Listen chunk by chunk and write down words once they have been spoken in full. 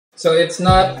So it's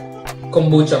not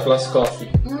kombucha plus coffee.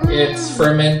 It's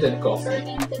fermented coffee.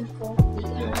 Fermented coffee.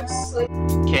 Yes.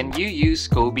 Can you use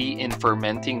scoby in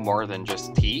fermenting more than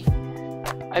just tea?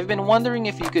 I've been wondering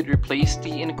if you could replace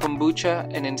tea in kombucha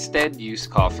and instead use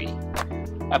coffee.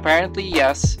 Apparently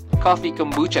yes, coffee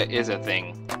kombucha is a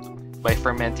thing. By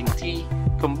fermenting tea,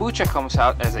 kombucha comes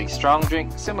out as a strong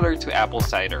drink similar to apple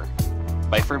cider.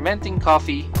 By fermenting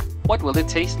coffee, what will it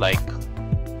taste like?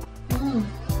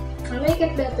 I like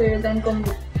it better than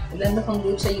the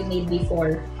kombucha you made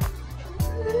before.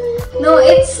 No,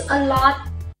 it's a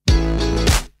lot.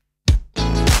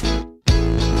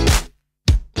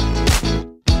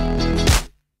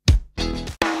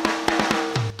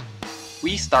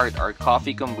 We start our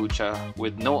coffee kombucha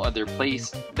with no other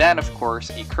place than, of course,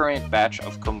 a current batch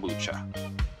of kombucha.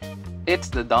 It's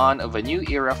the dawn of a new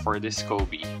era for this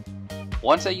scoby.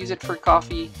 Once I use it for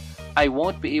coffee, I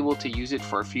won't be able to use it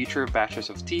for future batches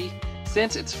of tea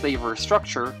since its flavor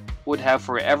structure would have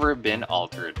forever been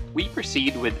altered. We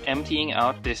proceed with emptying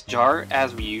out this jar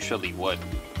as we usually would.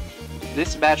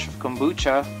 This batch of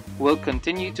kombucha will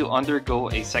continue to undergo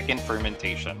a second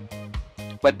fermentation.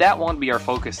 But that won't be our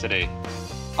focus today.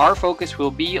 Our focus will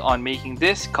be on making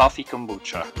this coffee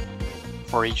kombucha.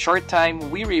 For a short time,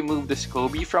 we remove the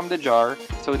scoby from the jar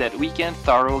so that we can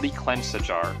thoroughly cleanse the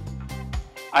jar.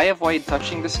 I avoid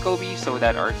touching the scoby so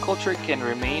that our culture can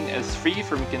remain as free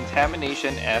from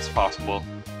contamination as possible.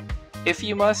 If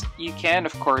you must, you can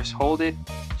of course hold it,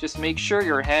 just make sure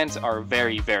your hands are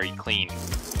very clean.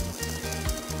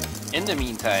 In the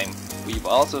meantime, we've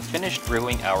also finished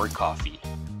brewing our coffee.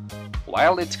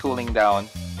 While it's cooling down,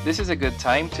 this is a good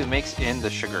time to mix in the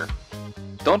sugar.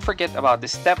 Don't forget about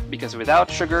this step because without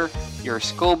sugar, your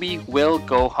scoby will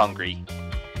go hungry.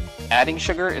 Adding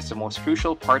sugar is the most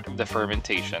crucial part of the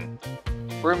fermentation.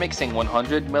 We're mixing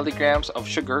 100 milligrams of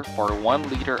sugar for 1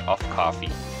 liter of coffee.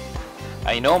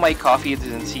 I know my coffee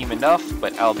doesn't seem enough,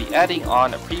 but I'll be adding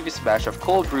on a previous batch of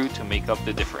cold brew to make up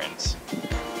the difference.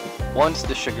 Once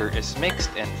the sugar is mixed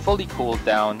and fully cooled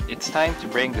down, it's time to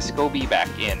bring the scoby back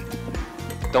in.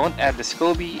 Don't add the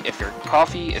scoby if your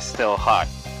coffee is still hot.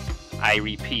 I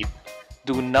repeat,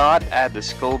 do not add the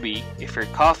scoby if your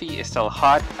coffee is still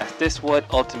hot, as this would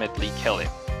ultimately kill it.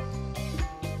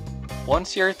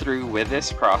 Once you're through with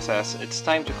this process, it's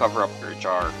time to cover up your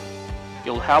jar.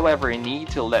 You'll however need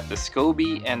to let the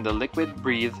scoby and the liquid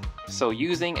breathe, so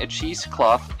using a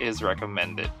cheesecloth is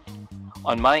recommended.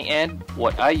 On my end,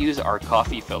 what I use are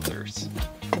coffee filters.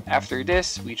 After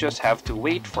this, we just have to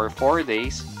wait for 4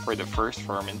 days for the first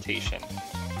fermentation.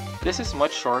 This is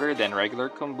much shorter than regular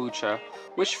kombucha,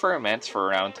 which ferments for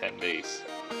around 10 days.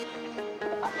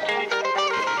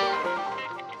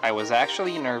 I was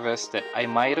actually nervous that I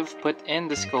might have put in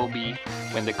the scoby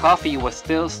when the coffee was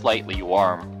still slightly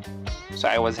warm. So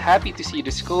I was happy to see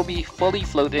the scoby fully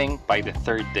floating by the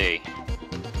 3rd day.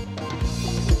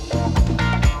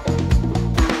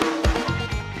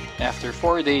 After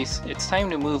 4 days, it's time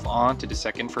to move on to the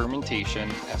second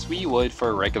fermentation as we would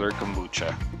for regular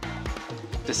kombucha.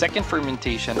 The second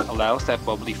fermentation allows that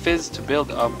bubbly fizz to build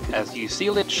up as you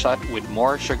seal it shut with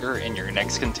more sugar in your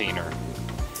next container.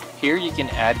 Here you can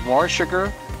add more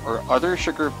sugar or other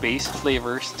sugar-based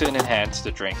flavors to enhance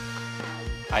the drink.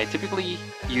 I typically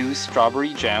use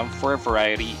strawberry jam for a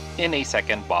variety in a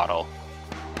second bottle.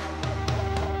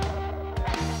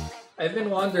 I've been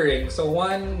wondering, so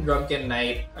one drunken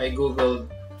night, I googled,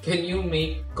 can you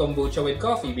make kombucha with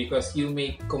coffee? Because you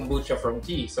make kombucha from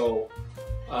tea. So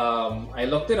I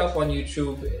looked it up on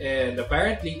YouTube and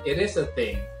apparently it is a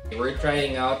thing. We're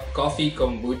trying out coffee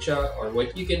kombucha, or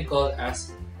what you can call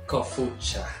as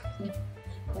Koffucha.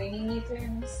 Learning new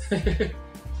terms.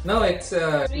 No, it's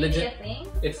Really a thing?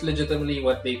 It's legitimately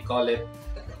what they call it.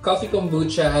 Coffee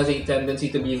kombucha has a tendency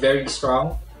to be very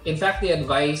strong. In fact, they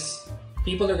advise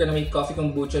people are gonna make coffee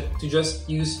kombucha to just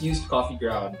use used coffee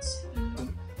grounds.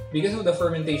 Because of the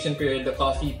fermentation period, the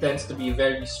coffee tends to be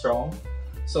very strong.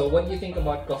 So what do you think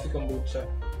about coffee kombucha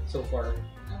so far?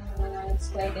 It's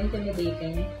quite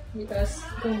intimidating because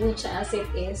kombucha as it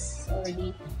is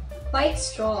already quite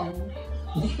strong.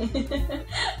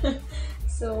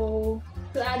 So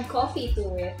to add coffee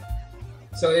to it.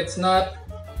 So it's not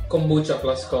kombucha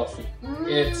plus coffee.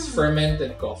 It's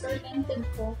fermented coffee. Fermented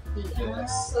coffee.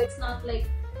 Yes. So it's not like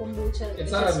kombucha.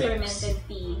 It's this not is a mix. fermented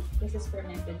tea. This is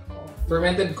fermented coffee.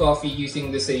 Fermented coffee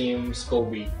using the same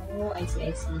scoby. Oh, I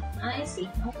see. I see.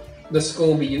 Okay. The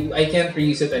scoby, I can't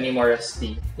reuse it anymore as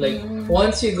tea. Like,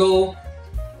 once you go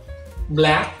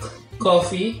black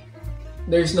coffee,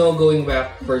 there's no going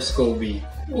back for scoby.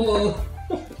 Whoa.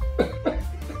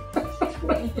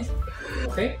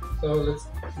 Okay, so let's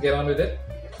get on with it.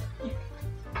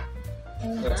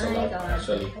 Oh That's a my lot, god.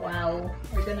 actually. Wow.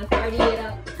 We're gonna party it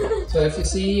up. So if you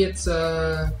see, it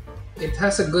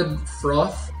has a good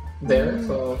froth there.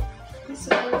 So It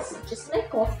smells just like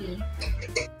coffee.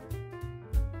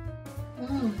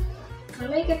 I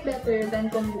like it better than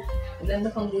the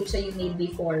kombucha you made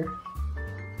before.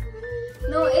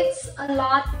 No, it's a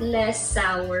lot less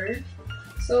sour.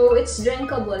 So it's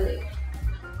drinkable.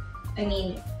 I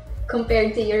mean,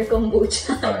 compared to your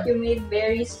kombucha, Alright. you made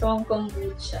very strong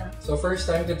kombucha. so first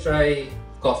time to try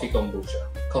coffee kombucha.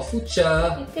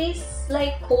 Koffucha. It tastes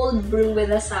like cold brew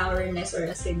with a sourness or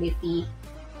acidity,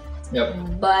 Yep.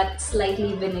 but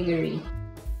slightly vinegary.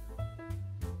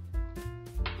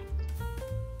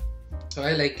 So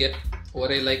I like it.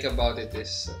 What I like about it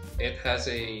is it has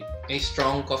a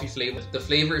strong coffee flavor. The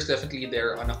flavor is definitely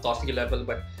there on a coffee level,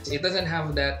 but it doesn't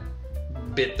have that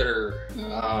bitter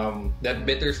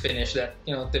finish that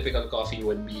typical coffee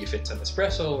would be if it's an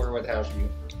espresso or what have you.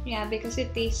 Yeah, because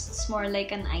it tastes more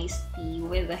like an iced tea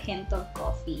with a hint of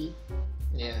coffee.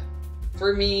 Yeah.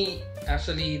 For me,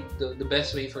 actually, the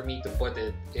best way for me to put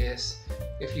it is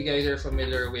if you guys are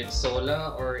familiar with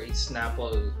Sola or a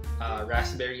Snapple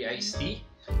raspberry iced tea.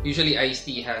 Usually iced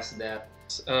tea has that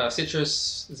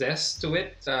citrus zest to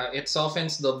it. It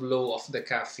softens the blow of the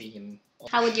caffeine.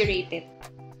 How would you rate it?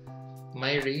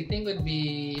 My rating would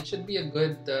be, it should be a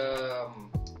good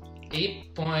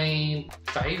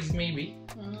 8.5 maybe.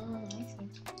 I see.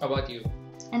 How about you?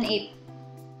 An 8.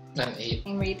 An 8.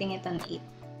 I'm rating it an 8.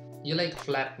 You like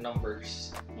flat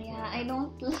numbers. Yeah, I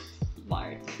don't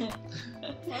Mark.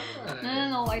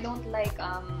 No, I don't like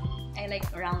I like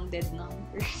rounded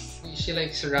numbers. She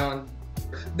likes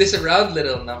this round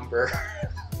little number.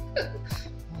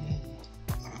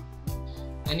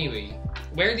 Anyway,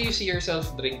 where do you see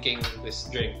yourself drinking this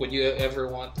drink? Would you ever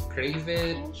want to crave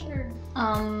it? I'm sure.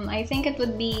 I think it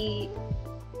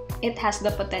has the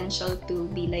potential to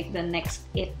be like the next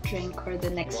it drink or the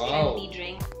next Wow. trendy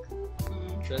drink.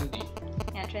 Trendy.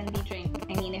 Yeah, trendy drink.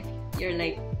 I mean, if you're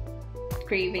like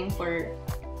craving for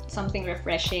something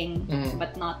refreshing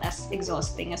but not as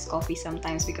exhausting as coffee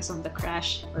sometimes because of the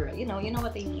crash, or you know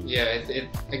what I mean. Yeah,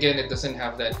 it doesn't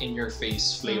have that in your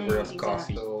face flavor of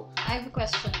coffee. Exactly. So I have a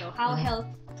question though.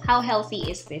 How healthy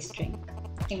is this drink?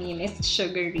 I mean, it's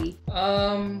sugary.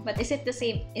 But is it the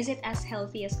same? Is it as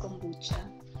healthy as kombucha?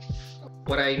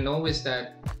 what I know is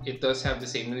that it does have the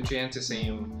same nutrients, the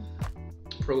same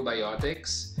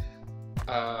probiotics,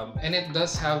 and it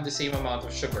does have the same amount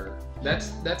of sugar. That's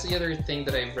the other thing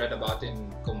that I've read about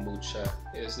in kombucha,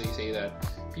 is they say that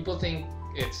people think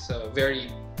it's a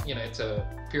very, it's a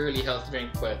purely health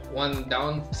drink, but one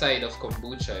downside of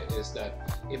kombucha is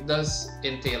that it does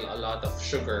entail a lot of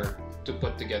sugar to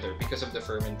put together because of the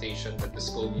fermentation that the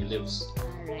scoby lives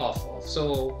off of.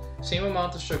 So same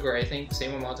amount of sugar, I think,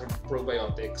 same amount of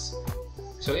probiotics.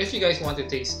 So if you guys want to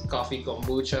taste coffee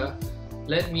kombucha,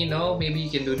 let me know. Maybe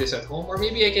you can do this at home, or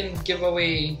maybe I can give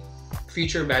away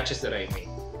future batches that I make.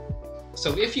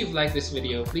 So if you've liked this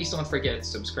video, please don't forget to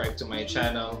subscribe to my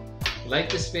channel, like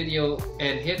this video,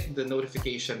 and hit the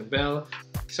notification bell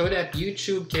so that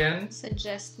YouTube can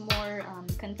suggest more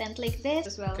content like this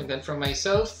as well. Content from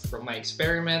myself, from my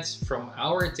experiments, from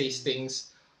our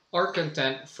tastings, or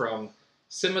content from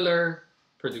similar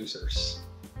producers.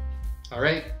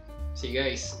 Alright, see you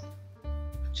guys.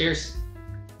 Cheers!